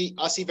see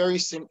very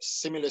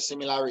similar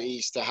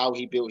similarities to how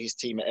he built his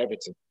team at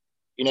Everton.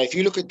 You know, if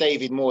you look at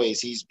David Moyes,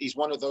 he's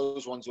one of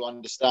those ones who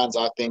understands,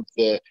 I think,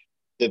 the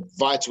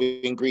vital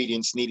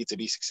ingredients needed to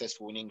be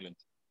successful in England.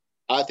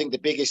 I think the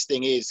biggest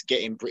thing is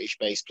getting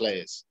British-based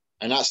players.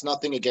 And that's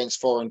nothing against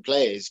foreign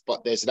players,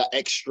 but there's that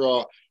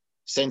extra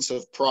sense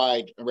of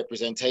pride and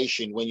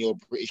representation when you're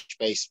a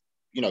British-based,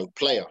 you know,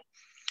 player.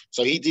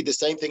 So he did the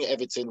same thing at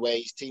Everton, where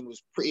his team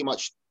was pretty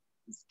much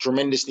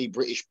tremendously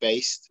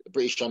British-based,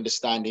 British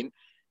understanding,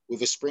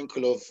 with a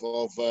sprinkle of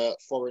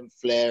foreign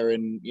flair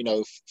and, you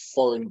know,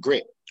 foreign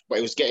grit. But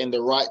it was getting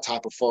the right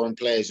type of foreign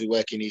players who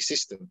work in his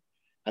system.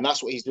 And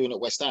that's what he's doing at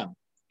West Ham.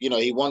 You know,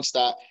 he wants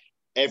that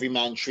every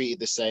man treated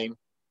the same,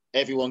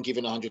 everyone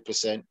given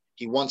 100%.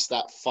 He wants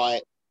that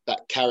fight,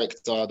 that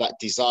character, that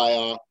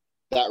desire,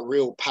 that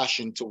real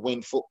passion to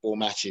win football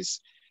matches.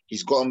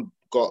 He's got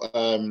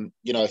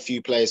you know, a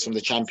few players from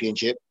the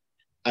Championship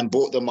and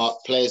brought them up,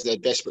 players that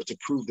are desperate to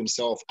prove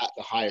themselves at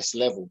the highest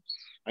level.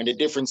 And the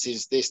difference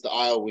is this, that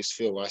I always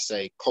feel, I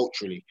say,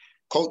 culturally,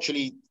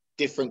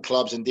 different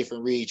clubs and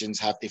different regions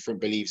have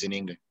different beliefs in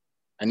England.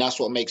 And that's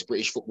what makes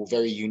British football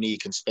very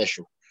unique and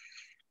special.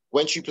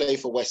 Once you play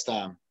for West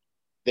Ham,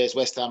 there's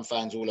West Ham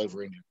fans all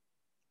over England.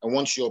 And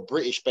once you're a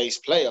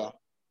British-based player,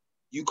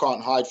 you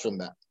can't hide from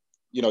that.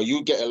 You know,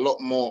 you get a lot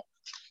more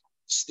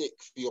stick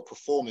for your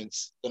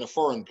performance than a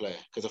foreign player,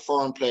 because a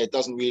foreign player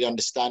doesn't really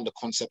understand the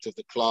concept of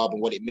the club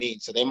and what it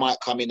means. So they might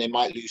come in, they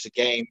might lose a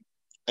game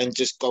and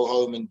just go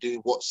home and do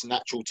what's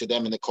natural to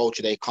them in the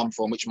culture they come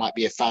from, which might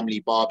be a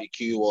family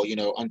barbecue or, you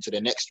know, onto the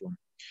next one.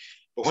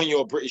 But when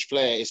you're a British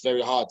player, it's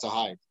very hard to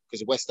hide,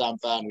 because a West Ham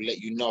fan will let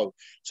you know.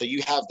 So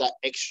you have that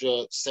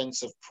extra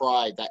sense of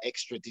pride, that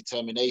extra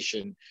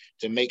determination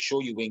to make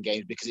sure you win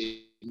games, because it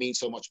means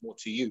so much more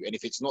to you. And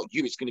if it's not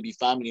you, it's going to be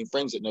family and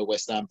friends that know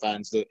West Ham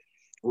fans that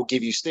will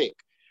give you stick.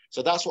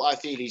 So that's what I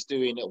feel he's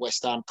doing at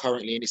West Ham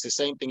currently. And it's the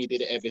same thing he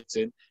did at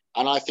Everton.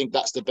 And I think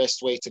that's the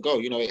best way to go.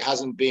 You know, it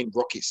hasn't been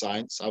rocket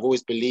science. I've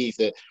always believed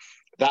that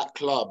that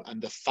club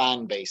and the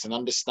fan base and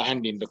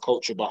understanding the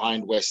culture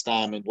behind West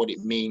Ham and what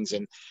it means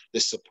and the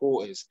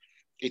supporters,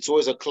 it's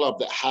always a club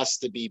that has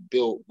to be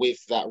built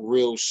with that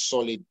real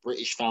solid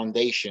British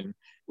foundation,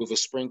 with a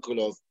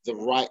sprinkle of the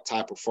right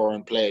type of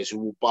foreign players who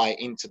will buy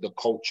into the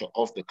culture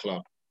of the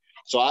club.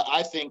 So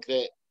I think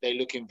that they're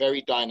looking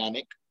very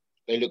dynamic.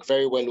 They look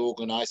very well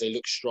organised. They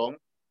look strong.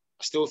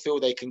 I still feel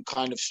they can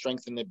kind of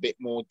strengthen a bit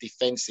more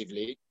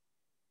defensively.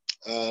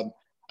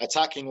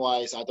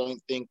 Attacking-wise, I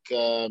don't think...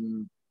 I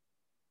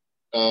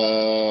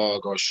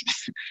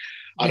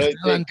don't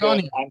think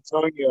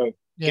Antonio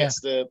gets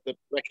the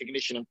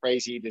recognition and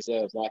praise he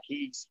deserves. Like,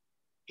 he's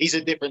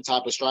a different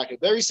type of striker.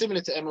 Very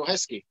similar to Emile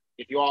Heskey,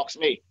 if you ask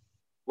me.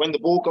 When the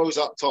ball goes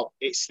up top,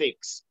 it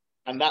sticks.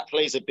 And that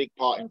plays a big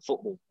part in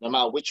football, no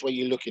matter which way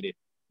you look at it.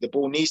 The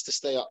ball needs to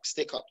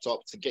stick up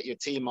top to get your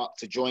team up,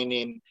 to join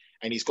in.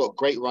 And he's got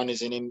great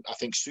runners in him. I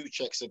think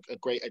Souček's a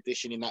great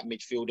addition in that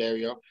midfield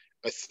area.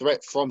 A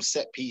threat from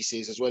set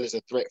pieces, as well as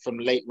a threat from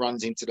late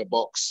runs into the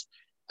box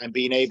and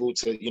being able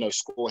to, you know,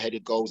 score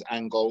headed goals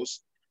and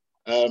goals.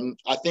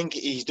 I think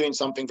he's doing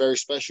something very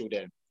special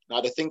there.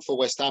 Now, the thing for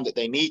West Ham that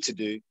they need to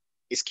do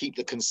is keep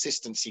the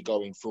consistency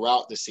going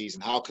throughout the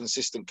season. How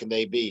consistent can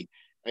they be?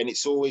 And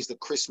it's always the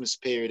Christmas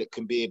period that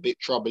can be a bit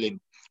troubling.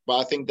 But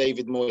I think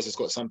David Moyes has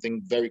got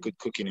something very good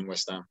cooking in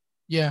West Ham.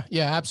 Yeah,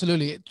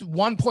 absolutely.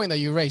 One point that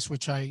you raised,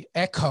 which I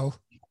echo,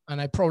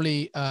 and I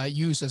probably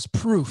use as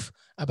proof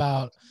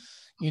about,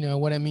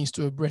 what it means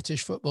to a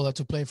British footballer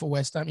to play for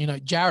West Ham.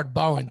 Jared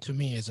Bowen to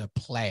me is a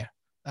player.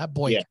 That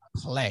boy can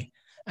play.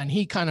 And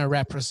he kind of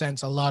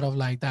represents a lot of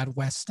like that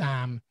West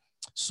Ham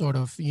sort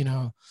of,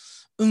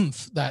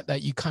 oomph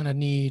that you kind of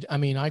need. I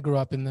mean, I grew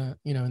up in the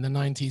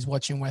 90s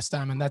watching West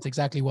Ham, and that's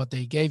exactly what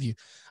they gave you.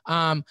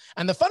 And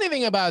the funny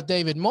thing about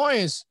David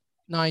Moyes,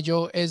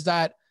 Nigel, is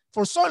that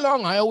for so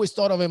long, I always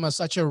thought of him as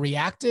such a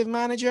reactive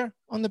manager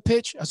on the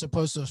pitch as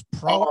opposed to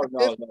proactive.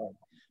 Oh, no.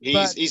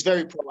 He's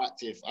very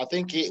proactive. I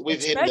think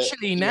with him,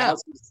 especially now.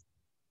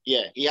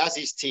 He has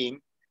his team.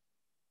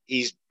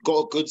 He's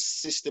got a good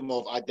system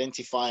of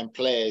identifying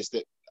players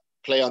that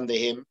play under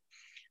him.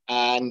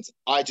 And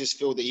I just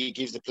feel that he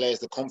gives the players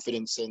the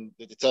confidence and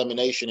the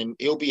determination, and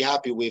he'll be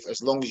happy with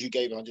as long as you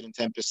gave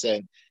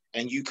 110%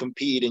 and you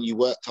competed and you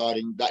worked hard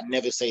and that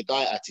never say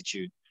die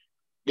attitude.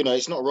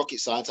 It's not rocket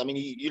science. I mean,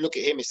 you look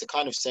at him, it's the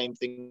kind of same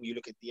thing you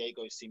look at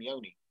Diego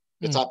Simeone,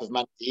 the type of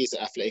man he is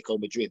at Atletico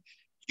Madrid.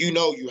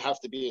 You have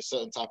to be a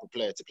certain type of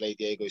player to play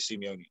Diego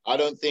Simeone. I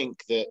don't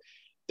think that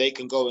they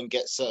can go and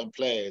get certain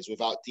players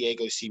without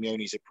Diego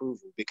Simeone's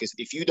approval, because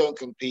if you don't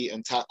compete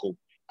and tackle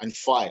and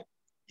fight,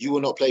 you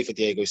will not play for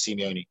Diego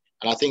Simeone.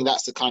 And I think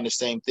that's the kind of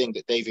same thing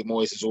that David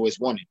Moyes has always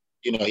wanted.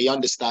 He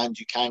understands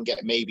you can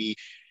get maybe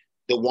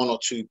the one or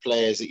two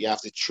players that you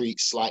have to treat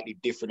slightly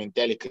different and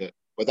delicate,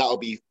 but that'll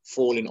be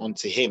falling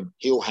onto him.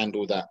 He'll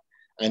handle that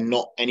and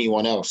not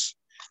anyone else.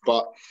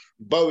 But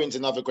Bowen's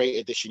another great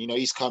addition.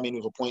 He's come in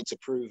with a point to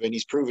prove, and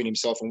he's proven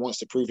himself and wants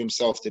to prove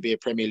himself to be a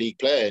Premier League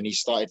player, and he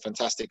started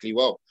fantastically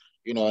well.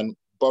 And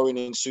Bowen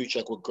and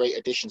Souček were great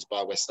additions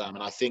by West Ham,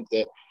 and I think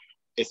that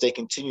if they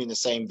continue in the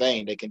same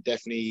vein, they can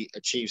definitely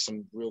achieve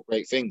some real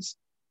great things.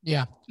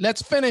 Yeah.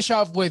 Let's finish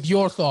off with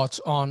your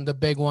thoughts on the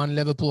big one,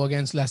 Liverpool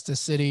against Leicester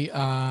City.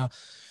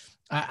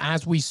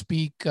 As we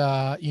speak,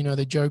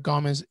 the Joe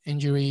Gomez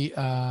injury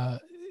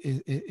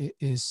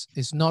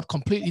is not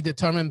completely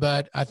determined,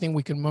 but I think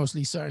we can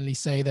mostly certainly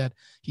say that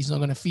he's not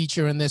going to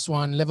feature in this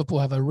one. Liverpool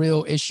have a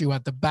real issue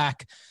at the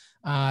back.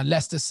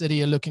 Leicester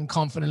City are looking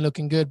confident,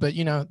 looking good, but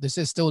this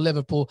is still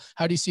Liverpool.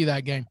 How do you see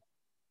that game?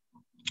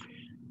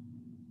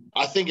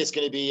 I think it's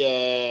going to be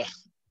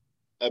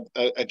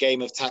a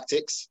game of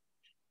tactics.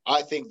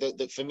 I think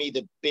that for me,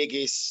 the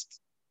biggest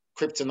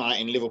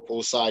kryptonite in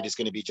Liverpool's side is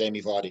going to be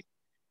Jamie Vardy.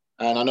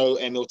 And I know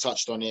Emil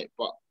touched on it,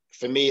 but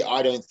for me,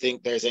 I don't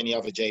think there's any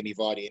other Jamie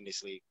Vardy in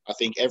this league. I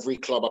think every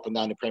club up and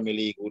down the Premier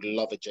League would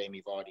love a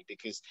Jamie Vardy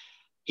because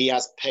he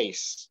has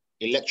pace,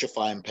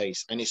 electrifying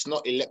pace. And it's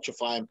not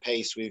electrifying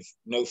pace with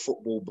no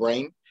football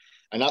brain.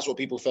 And that's what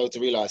people fail to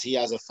realise. He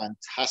has a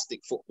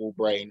fantastic football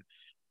brain,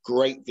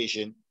 great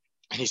vision,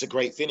 and he's a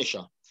great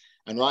finisher.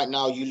 And right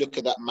now, you look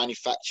at that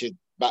manufactured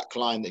back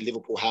line that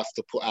Liverpool have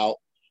to put out.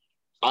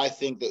 I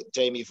think that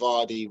Jamie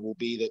Vardy will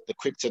be the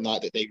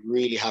kryptonite that they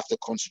really have to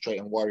concentrate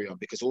and worry on,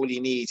 because all he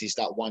needs is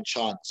that one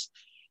chance.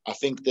 I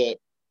think that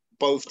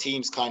both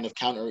teams kind of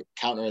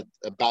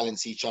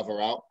balance each other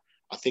out.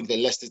 I think that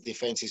Leicester's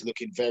defence is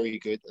looking very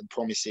good and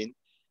promising.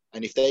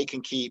 And if they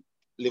can keep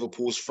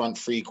Liverpool's front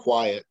three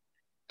quiet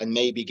and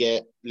maybe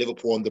get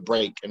Liverpool on the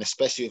break, and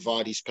especially with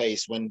Vardy's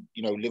pace, when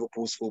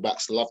Liverpool's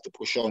fullbacks love to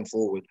push on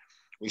forward.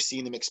 We've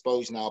seen them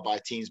exposed now by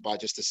teams by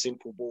just a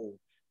simple ball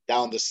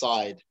down the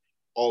side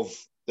of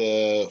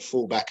the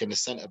fullback and the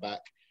centre-back.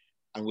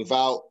 And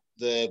without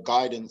the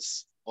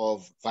guidance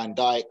of Van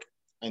Dijk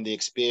and the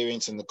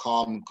experience and the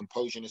calm and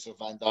composureness of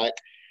Van Dijk,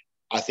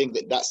 I think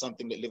that that's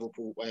something that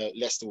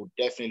Leicester will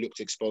definitely look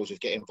to expose with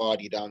getting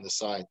Vardy down the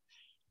side.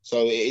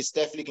 So it's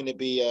definitely going to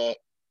be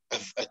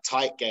a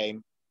tight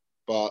game,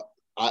 but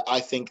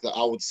I think that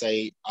I would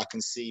say I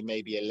can see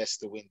maybe a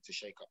Leicester win to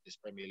shake up this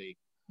Premier League.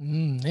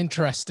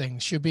 Interesting.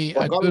 Should be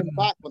a good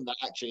back on that,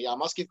 actually. I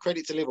must give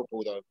credit to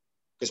Liverpool, though,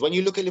 because when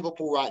you look at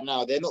Liverpool right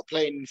now, they're not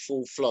playing in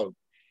full flow.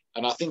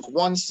 And I think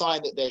one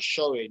sign that they're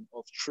showing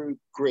of true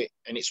grit,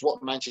 and it's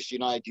what Manchester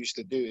United used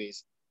to do,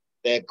 is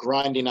they're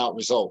grinding out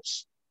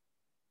results.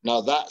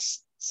 Now,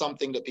 that's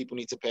something that people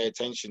need to pay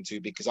attention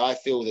to, because I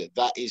feel that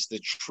that is the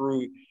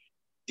true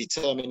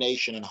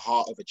determination and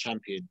heart of a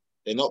champion.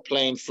 They're not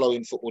playing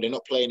flowing football. They're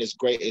not playing as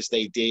great as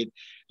they did.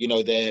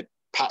 They're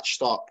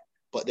patched up,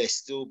 but they're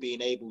still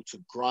being able to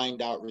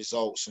grind out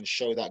results and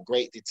show that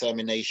great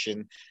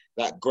determination,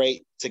 that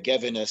great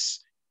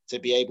togetherness to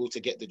be able to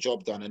get the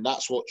job done. And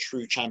that's what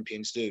true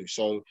champions do.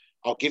 So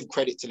I'll give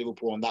credit to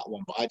Liverpool on that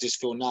one. But I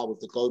just feel now with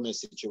the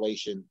Gomez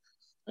situation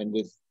and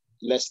with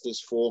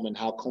Leicester's form and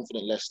how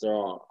confident Leicester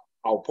are,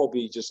 I'll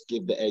probably just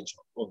give the edge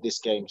of this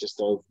game just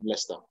over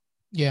Leicester.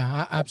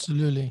 Yeah,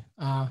 absolutely.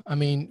 I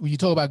mean, when you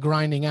talk about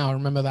grinding out,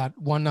 remember that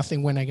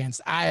 1-0 win against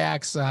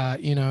Ajax,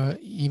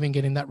 even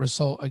getting that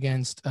result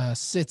against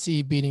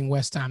City, beating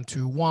West Ham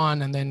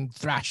 2-1, and then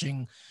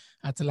thrashing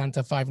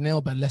Atalanta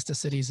 5-0, but Leicester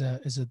City is a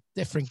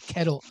different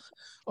kettle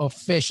of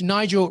fish.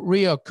 Nigel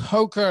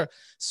Reo-Coker,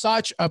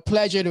 such a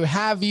pleasure to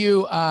have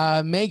you.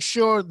 Make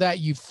sure that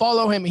you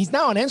follow him. He's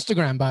now on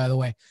Instagram, by the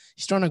way.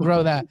 He's trying to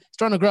grow that. He's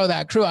trying to grow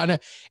that crew. On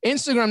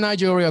Instagram,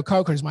 Nigel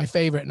Reo-Coker is my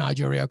favorite.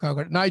 Nigel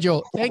Reo-Coker.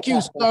 Nigel, thank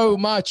you so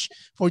much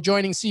for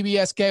joining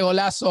CBS Que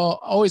Golazo.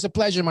 Always a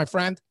pleasure, my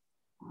friend.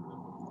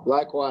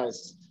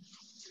 Likewise.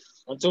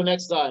 Until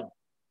next time.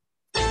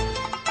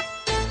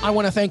 I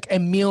want to thank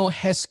Emile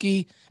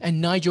Heskey and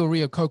Nigel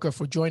Reo-Coker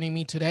for joining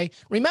me today.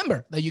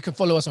 Remember that you can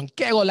follow us on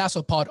Que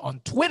Golazo Pod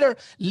on Twitter.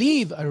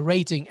 Leave a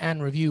rating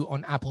and review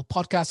on Apple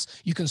Podcasts.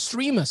 You can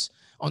stream us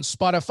on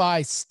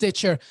Spotify,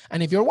 Stitcher.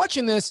 And if you're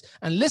watching this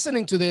and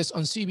listening to this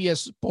on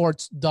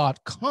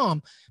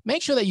cbssports.com,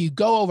 make sure that you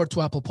go over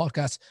to Apple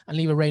Podcasts and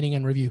leave a rating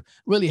and review.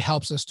 Really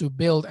helps us to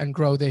build and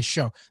grow this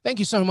show. Thank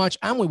you so much,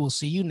 and we will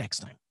see you next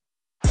time.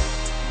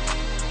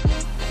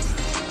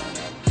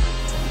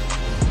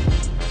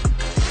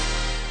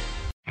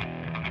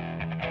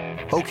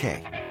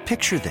 Okay,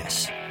 picture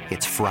this.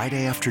 It's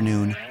Friday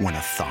afternoon when a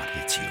thought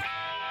hits you.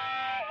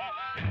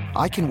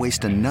 I can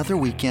waste another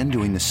weekend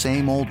doing the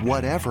same old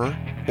whatever,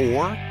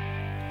 or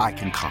I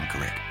can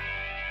conquer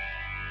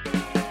it.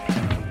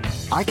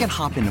 I can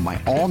hop into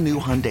my all-new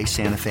Hyundai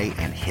Santa Fe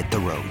and hit the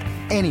road.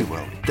 Any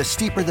road. The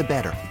steeper, the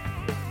better.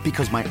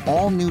 Because my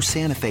all-new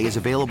Santa Fe is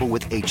available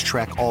with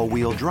H-Track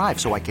all-wheel drive,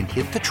 so I can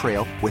hit the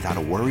trail without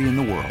a worry in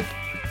the world.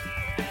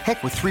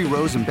 Heck, with 3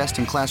 rows and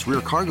best-in-class rear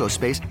cargo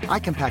space, I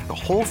can pack the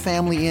whole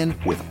family in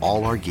with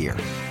all our gear.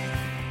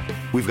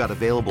 We've got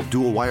available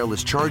dual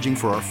wireless charging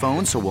for our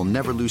phones, so we'll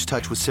never lose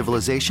touch with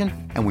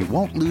civilization, and we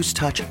won't lose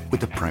touch with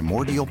the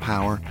primordial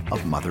power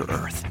of Mother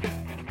Earth.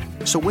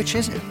 So which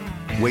is it?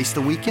 Waste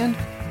the weekend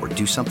or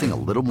do something a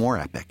little more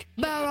epic?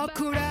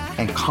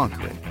 And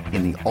conquer it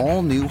in the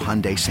all-new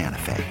Hyundai Santa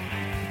Fe.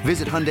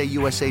 Visit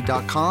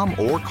HyundaiUSA.com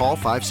or call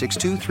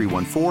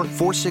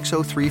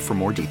 562-314-4603 for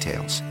more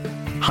details.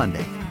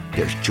 Hyundai,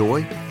 there's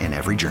joy in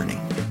every journey.